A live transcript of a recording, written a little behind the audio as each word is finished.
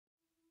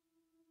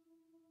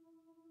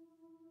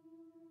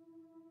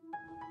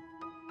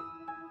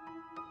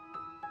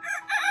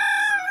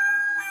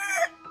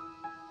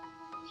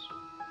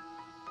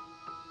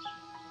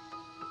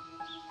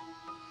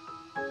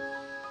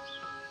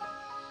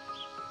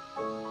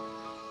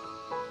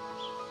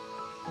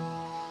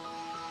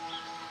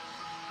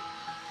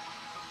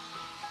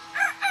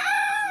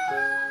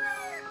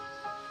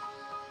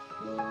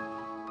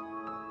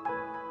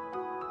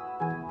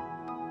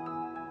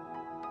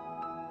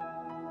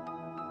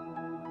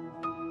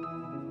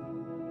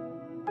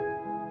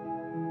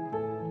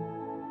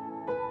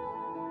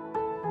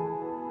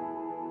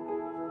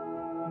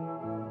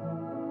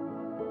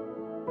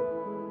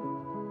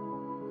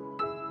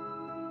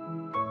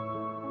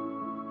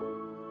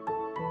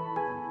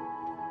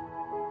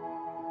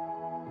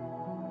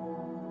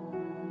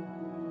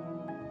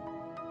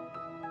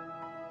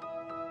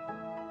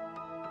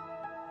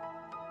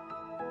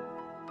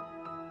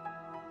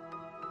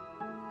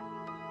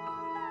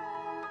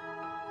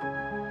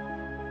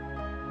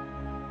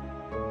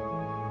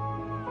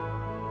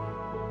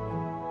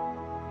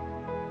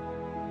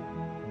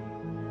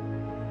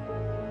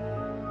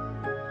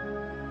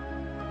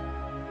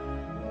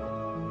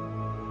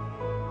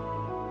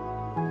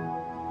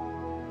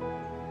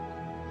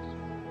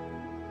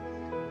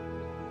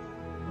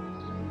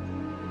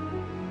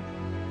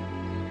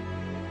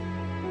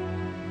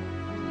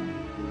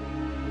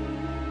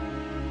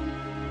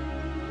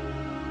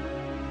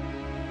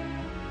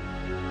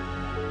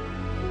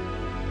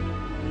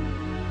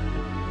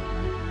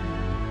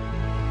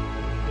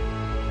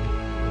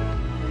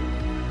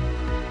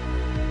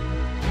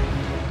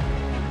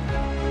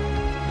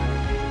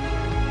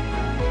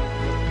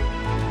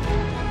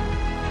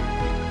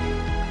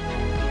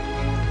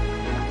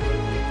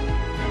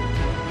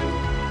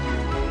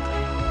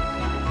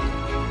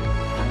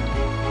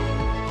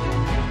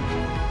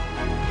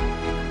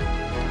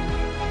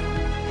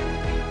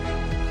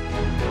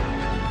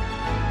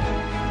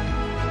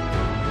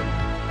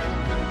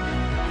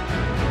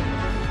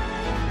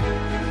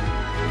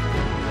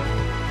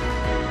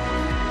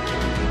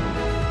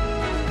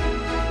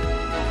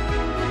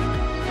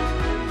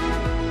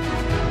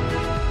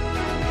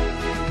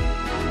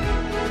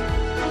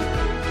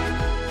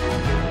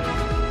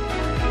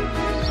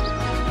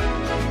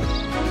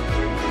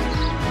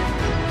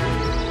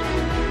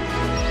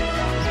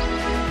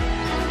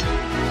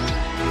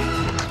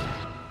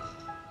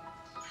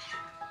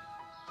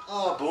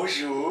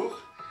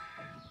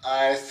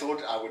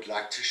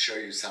like to show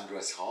you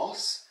Sandra's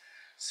house.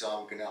 So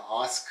I'm going to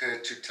ask her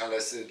to tell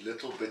us a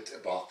little bit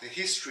about the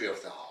history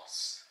of the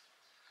house.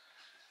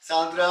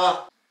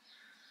 Sandra?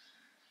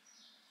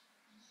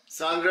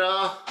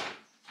 Sandra?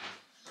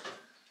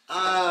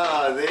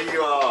 Ah, there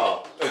you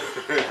are.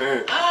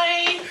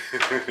 Hi.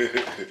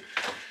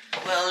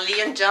 Well,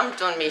 Leon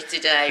jumped on me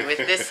today with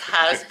this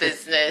house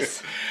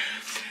business.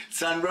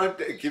 Sandra,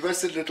 give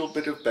us a little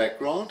bit of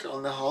background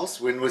on the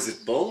house. When was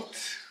it built?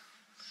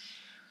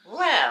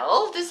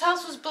 Well, this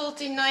house was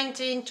built in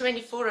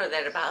 1924 or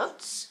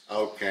thereabouts.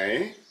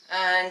 Okay.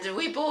 And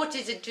we bought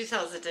it in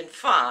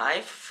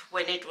 2005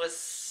 when it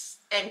was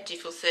empty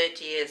for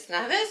 30 years.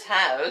 Now, this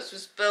house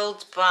was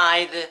built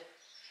by the,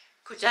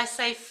 could I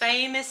say,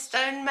 famous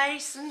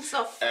stonemasons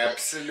of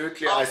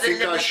Absolutely. Of I the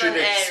think I should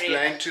Liverpool explain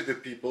area. to the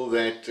people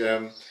that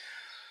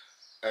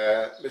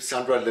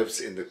Sandra lives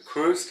in the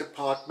Coors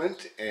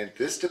department, and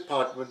this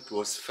department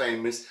was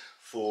famous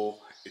for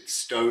its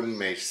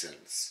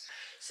stonemasons.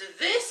 So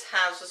this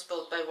house was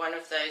built by one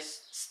of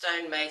those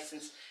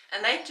stonemasons,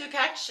 and they took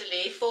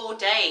actually 4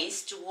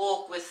 days to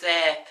walk with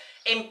their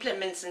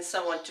implements and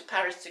so on to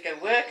Paris to go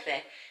work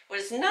there.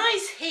 What's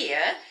nice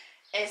here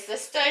is the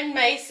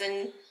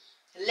stonemason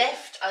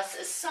left us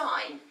a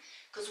sign,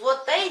 because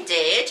what they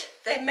did,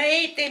 they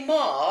made their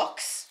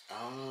marks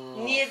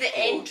near the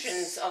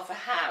entrance of a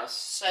house.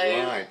 So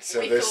right,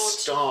 so the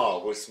star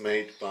was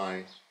made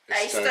by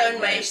a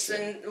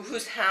stonemason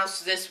whose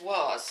house this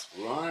was.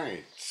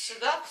 Right. So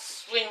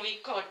that's when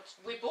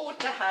we bought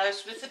the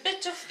house with a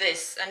bit of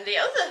this. And the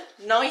other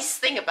nice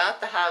thing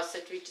about the house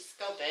that we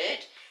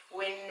discovered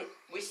when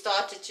we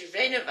started to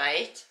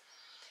renovate,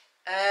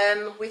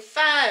 we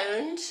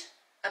found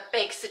a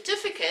big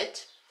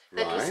certificate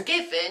that was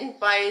given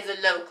by the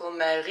local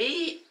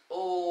mairie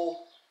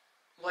or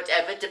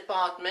whatever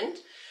department,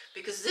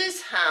 because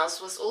this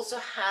house was also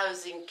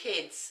housing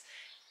kids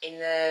in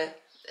the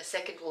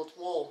Second World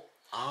War.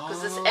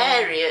 Because this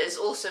area is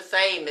also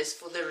famous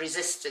for the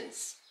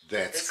resistance.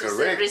 That's this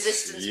correct. This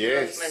is the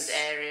resistance movement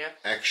area.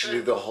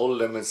 Actually, the whole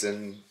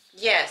Limousin.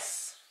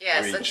 Yes,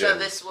 region. And so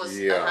this was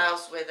the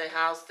house where they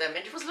housed them.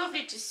 And it was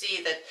lovely to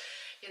see that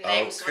your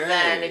names were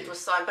there and it was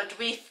signed. But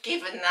we've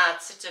given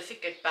that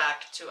certificate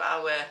back to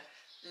our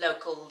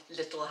local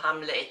little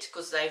hamlet,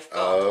 because they've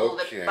got all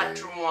the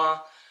patrimoine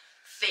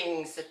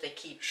things that they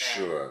keep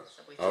there. Sure.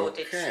 So we thought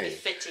it's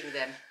befitting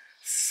them.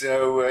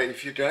 So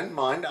if you don't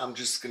mind, I'm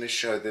just going to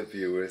show the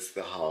viewers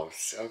the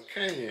house.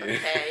 Okay.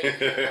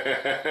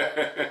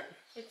 Okay.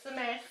 It's a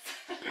mess.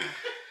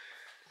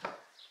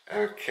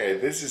 Okay,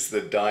 this is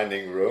the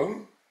dining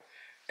room,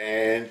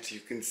 and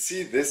you can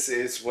see this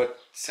is what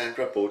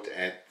Sandra bought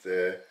at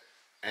the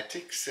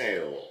attic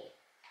sale,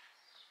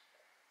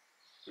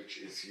 which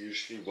is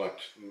usually what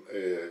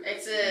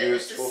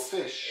used for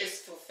fish. It's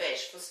for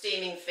fish, for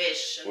steaming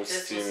fish. And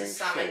this was a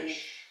salmon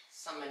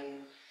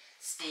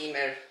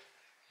steamer.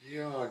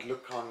 Yeah,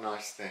 look how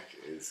nice that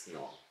is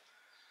now.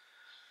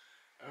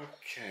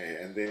 Okay,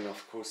 and then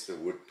of course the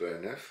wood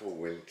burner for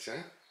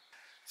winter.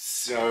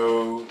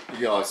 So,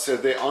 yeah, so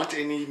there aren't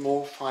any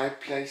more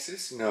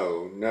fireplaces?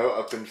 No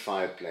open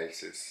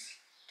fireplaces.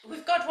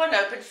 We've got one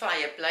open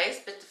fireplace,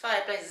 but the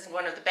fireplace is in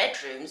one of the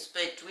bedrooms,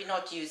 but we're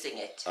not using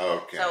it.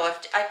 Okay. So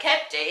I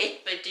kept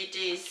it, but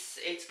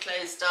it's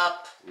closed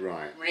up.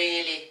 Right.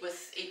 Really,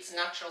 with its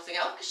natural thing.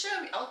 I'll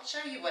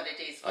show you what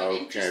it is.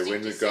 Okay,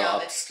 when we go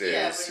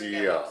upstairs. When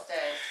we go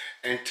upstairs.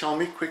 And tell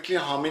me quickly,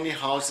 how many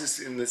houses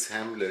in this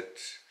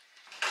hamlet?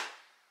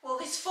 Well,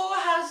 there's 4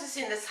 houses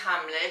in this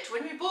hamlet.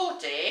 When we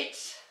bought it,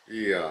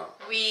 we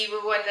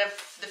were one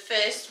of the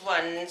first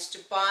ones to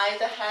buy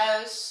the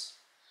house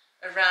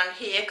around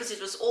here, because it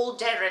was all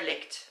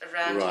derelict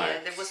around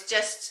here. There was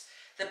just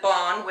the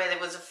barn where there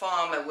was a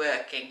farmer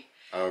working.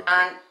 Okay.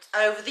 And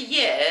over the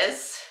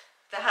years,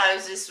 the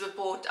houses were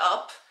bought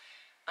up,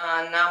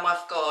 and now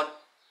I've got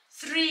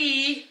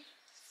 3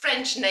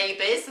 French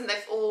neighbours, and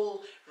they've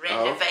all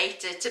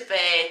renovated a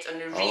bit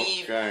and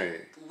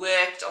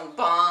reworked on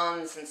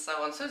barns and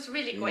so on. So it's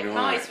really quite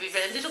nice. We've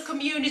got a little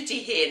community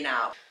here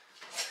now.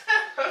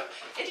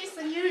 It is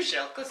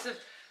unusual because of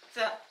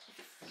the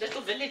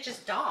little villagers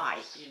die,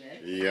 you know.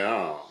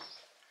 Yeah.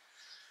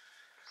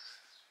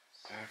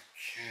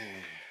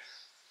 Okay.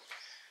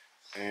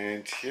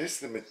 And here's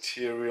the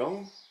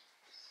material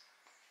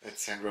that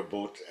Sandra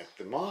bought at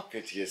the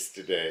market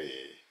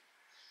yesterday.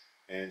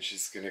 And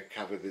she's going to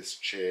cover this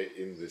chair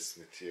in this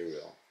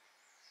material.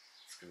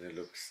 It's going to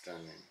look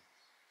stunning.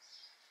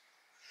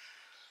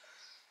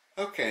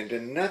 Okay, and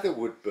another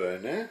wood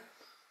burner.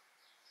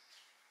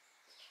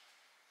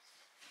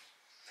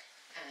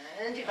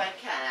 And if I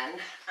can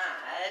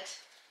add,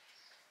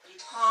 you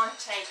can't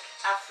take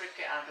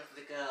Africa out of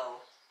the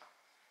girl.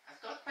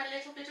 I've got my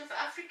little bit of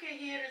Africa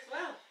here as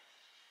well.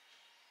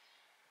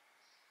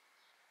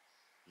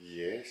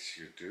 Yes,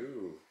 you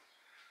do.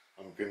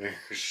 I'm going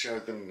to show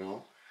them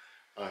now.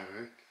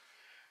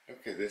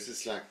 Okay, this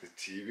is like the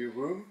TV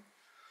room.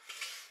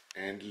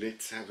 And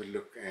let's have a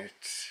look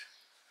at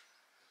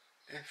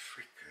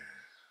Africa.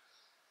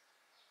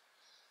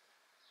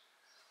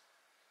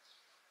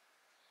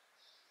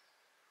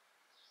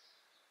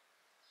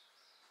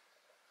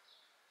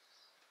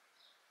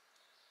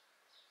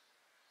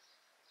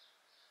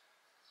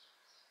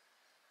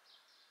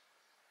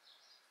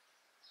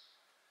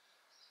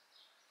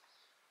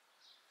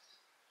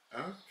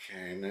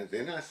 Okay, now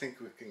then I think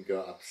we can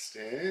go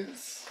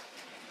upstairs.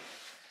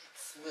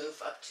 Let's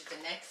move up to the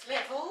next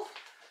level.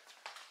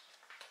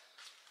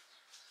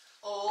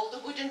 All the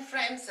wooden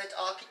frames that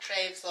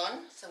architraves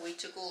on, so we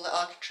took all the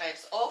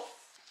architraves off.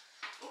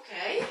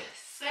 Okay,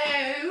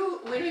 so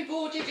when we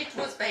bought it, it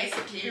was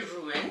basically a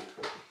ruin.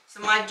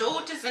 So my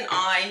daughters and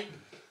I,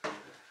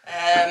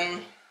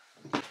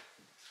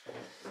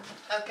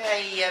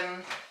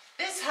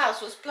 this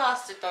house was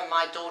plastered by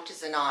my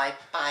daughters and I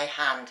by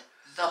hand,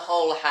 the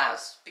whole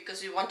house,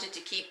 because we wanted to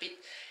keep it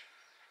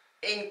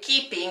in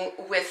keeping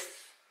with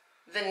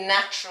the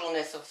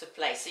naturalness of the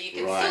place. So you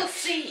can still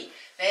see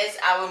there's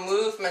our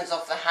movements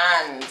of the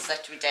hands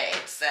that we did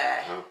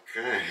there.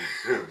 Okay.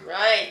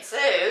 Right,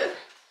 so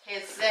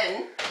here's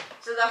then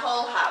to the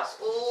whole house,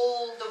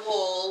 all the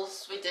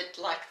walls we did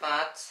like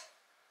that.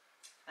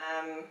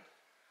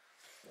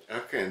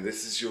 Okay, and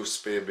this is your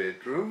spare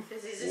bedroom?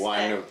 This is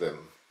one of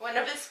them. One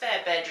of the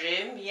spare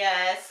bedroom,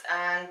 yes,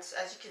 and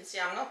as you can see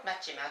I'm not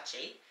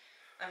matchy-matchy.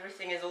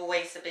 Everything is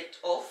always a bit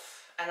off.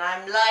 And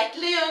I'm like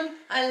Leon,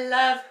 I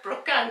love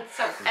brocante,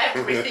 so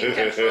everything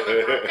comes from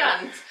a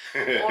brocante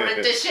or a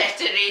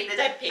déchetterie that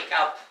I pick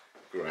up.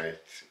 Great.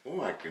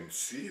 Oh, I can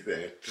see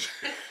that.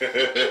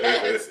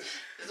 Yes,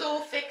 it's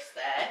all fixed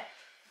there.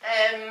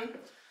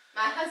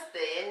 My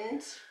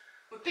husband,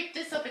 we picked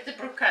this up at the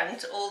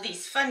brocante, all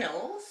these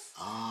funnels.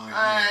 Oh,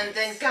 and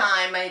then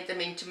Guy made them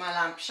into my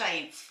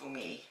lampshades for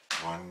me.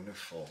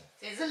 Wonderful.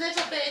 There's a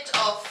little bit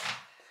of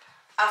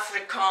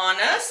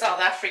Afrikaner, South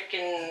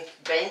African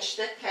bench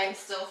that came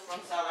still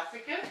from South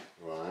Africa.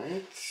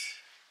 Right.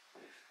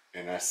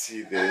 And I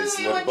see there's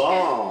le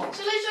banc.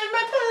 Shall I show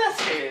my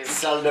bathroom?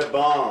 Salle de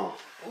bain.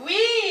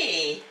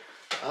 Oui.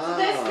 So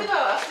there's the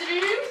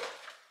bathroom.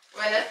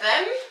 One of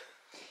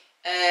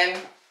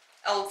them.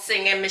 Old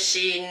singer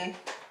machine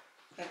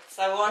and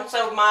so on.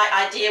 So my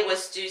idea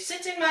was to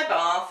sit in my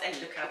bath and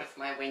look out of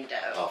my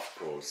window. Of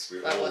course, we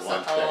that all was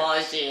want the whole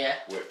that. idea.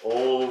 We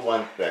all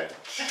want that.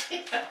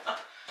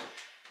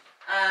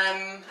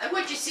 And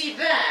what you see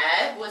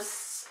there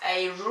was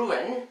a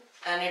ruin,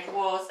 and it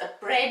was a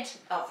bread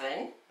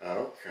oven.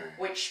 Okay.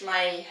 Which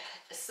my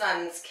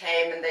sons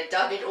came and they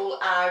dug it all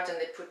out and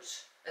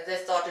they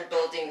started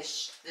building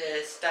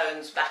the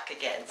stones back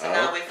again. So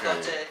now we've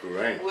got a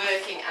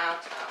working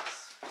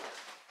outhouse.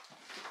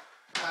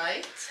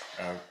 Right.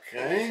 Okay.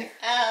 Anything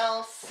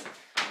else?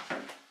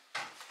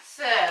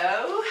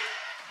 So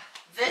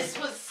this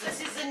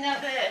is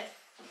another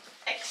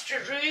extra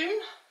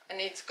room, and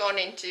it's gone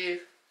into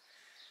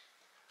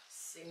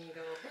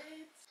single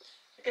beds.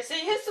 Okay, so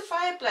here's the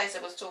fireplace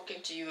I was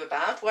talking to you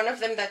about, one of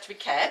them that we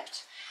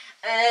kept.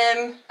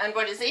 And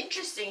what is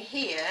interesting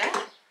here,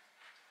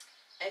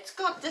 it's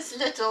got this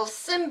little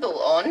symbol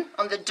on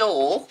the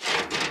door.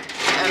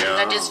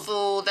 That is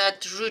for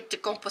that route de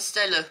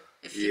Compostelle.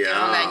 If you go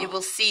on there, you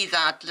will see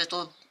that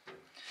little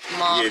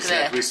mark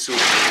there. That we saw.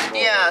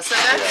 Yeah, so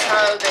that's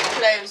how they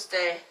close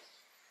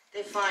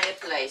their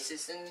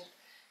fireplaces, and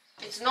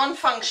it's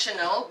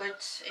non-functional,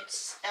 but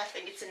I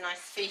think it's a nice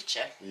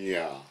feature.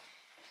 Yeah,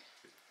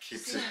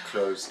 keeps it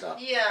closed up.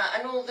 Yeah,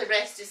 and all the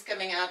rest is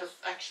coming out of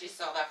actually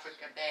South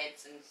Africa,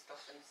 beds and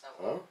stuff and so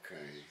on.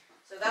 Okay.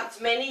 So that's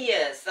many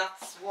years.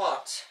 That's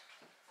what?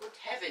 Good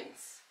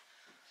heavens.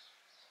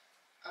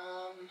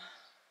 I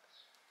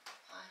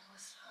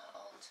was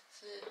how old?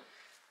 So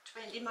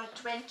my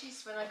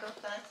 20s when I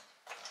got that.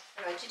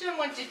 Alright, you don't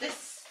want to,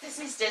 this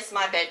is just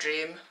my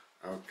bedroom.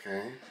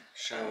 Okay,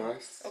 show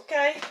us.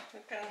 Okay.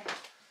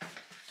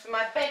 So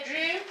my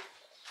bedroom,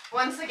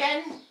 once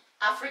again,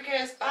 Africa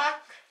is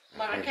back.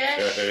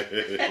 Marrakesh.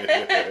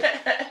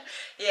 Okay.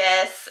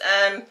 Yes,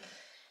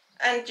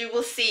 and you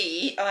will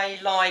see I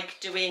like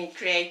doing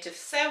creative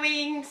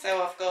sewing,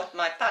 so I've got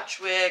my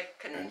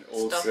patchwork and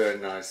also stuff. a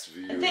nice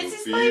view. And this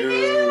is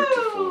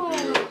beautiful my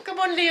view. Come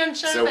on, Leon,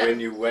 show So them. when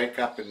you wake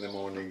up in the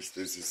mornings,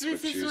 this is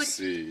what you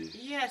see.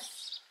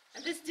 Yes,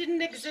 and this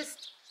didn't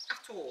exist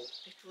at all.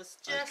 It was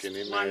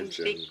just one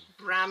big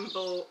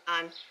bramble,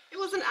 and it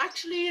wasn't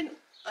actually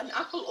an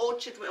apple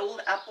orchard where all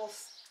the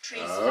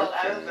trees fell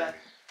over.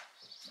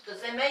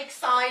 Because they make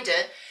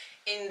cider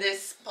in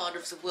this part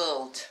of the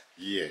world.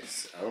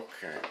 Yes,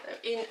 okay.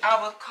 In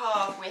our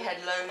cave we had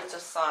loads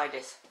of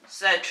ciders.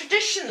 So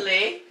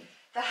traditionally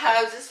the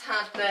houses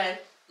had their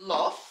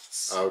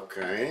lofts.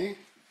 Okay.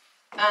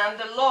 And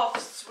the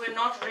lofts were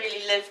not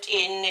really lived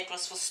in, it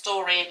was for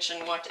storage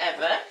and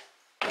whatever.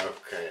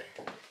 Okay.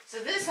 So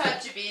this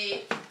had to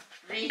be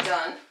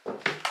redone.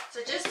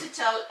 So just to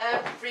tell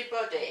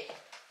everybody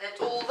that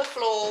all the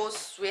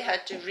floors we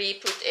had to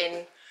re-put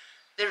in,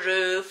 the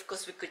roof,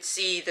 because we could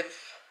see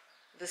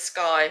the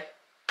sky.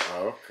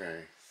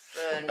 Okay.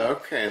 Burn.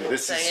 Okay, and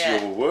this is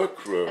your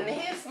workroom. And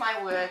here's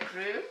my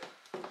workroom.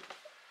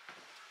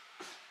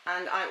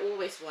 And I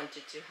always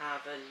wanted to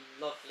have a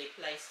lovely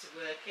place to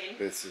work in.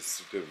 This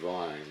is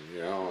divine,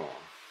 yeah.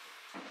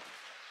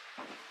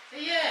 So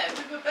yeah,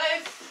 we were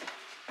both.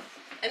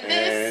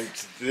 And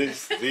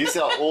these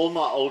are all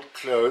my old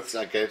clothes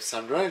I gave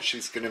Sandra, and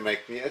she's going to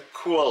make me a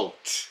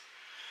quilt.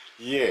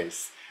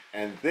 Yes.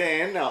 And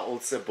then I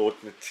also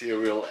bought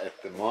material at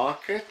the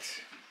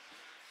market,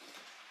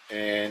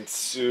 and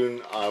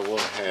soon I will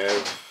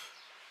have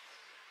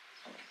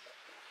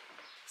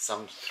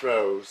some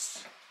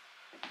throws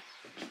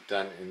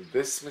done in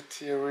this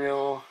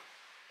material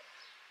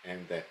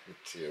and that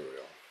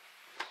material.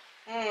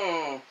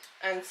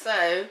 And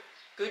so,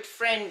 good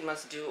friend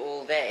must do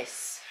all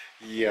this.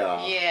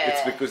 Yeah,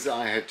 it's because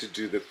I had to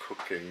do the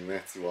cooking,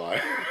 that's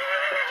why.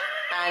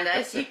 And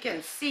as you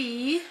can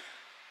see,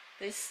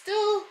 there's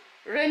still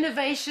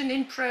renovation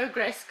in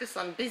progress because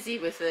I'm busy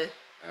with the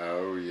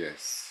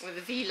with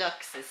the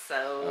Veluxes,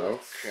 so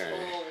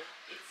okay.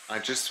 I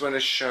just want to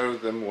show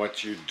them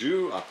what you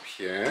do up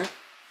here.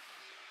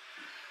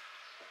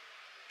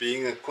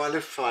 Being a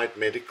qualified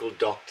medical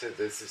doctor,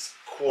 this is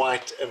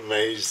quite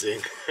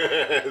amazing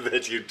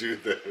that you do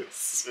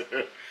this.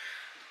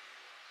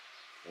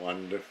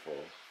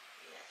 Wonderful.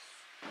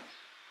 Yes.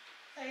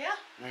 So yeah.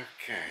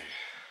 Okay.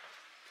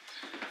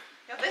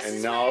 Now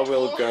and now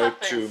we'll go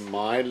to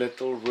my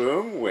little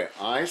room where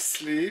I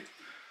sleep.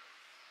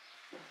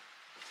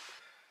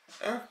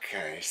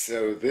 Okay,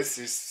 so this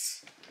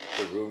is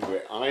the room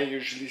where I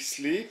usually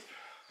sleep.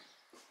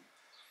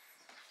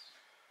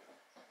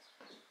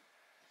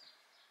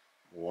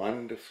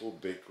 Wonderful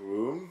big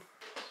room.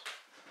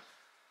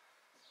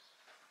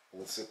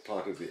 Also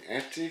part of the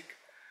attic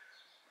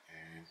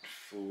and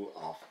full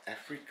of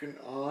African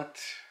art.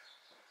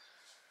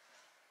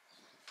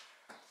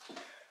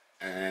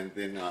 And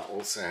then I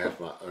also have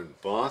my own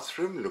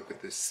bathroom. Look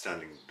at this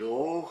stunning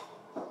door.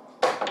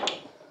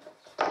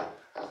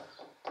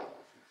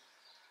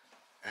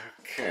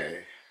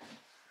 Okay.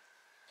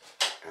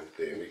 And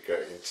there we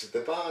go into the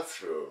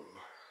bathroom.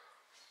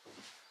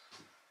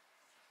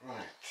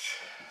 Right.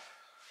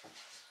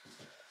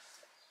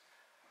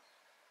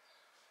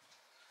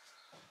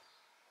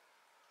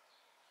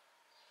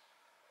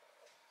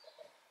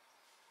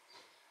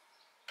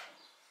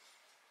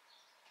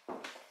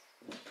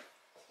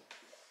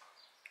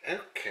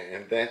 Okay,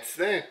 and that's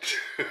that.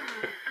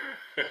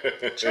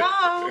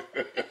 Ciao.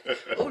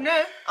 Oh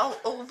no,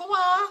 au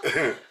revoir.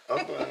 Au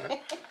revoir.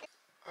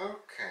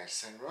 Okay,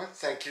 Sandra,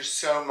 thank you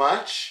so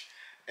much.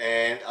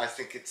 And I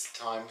think it's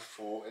time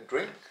for a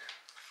drink.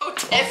 Oh,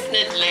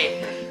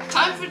 definitely.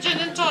 Time for gin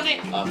and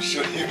tonic. I'm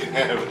sure you can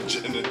have a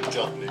gin and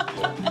tonic.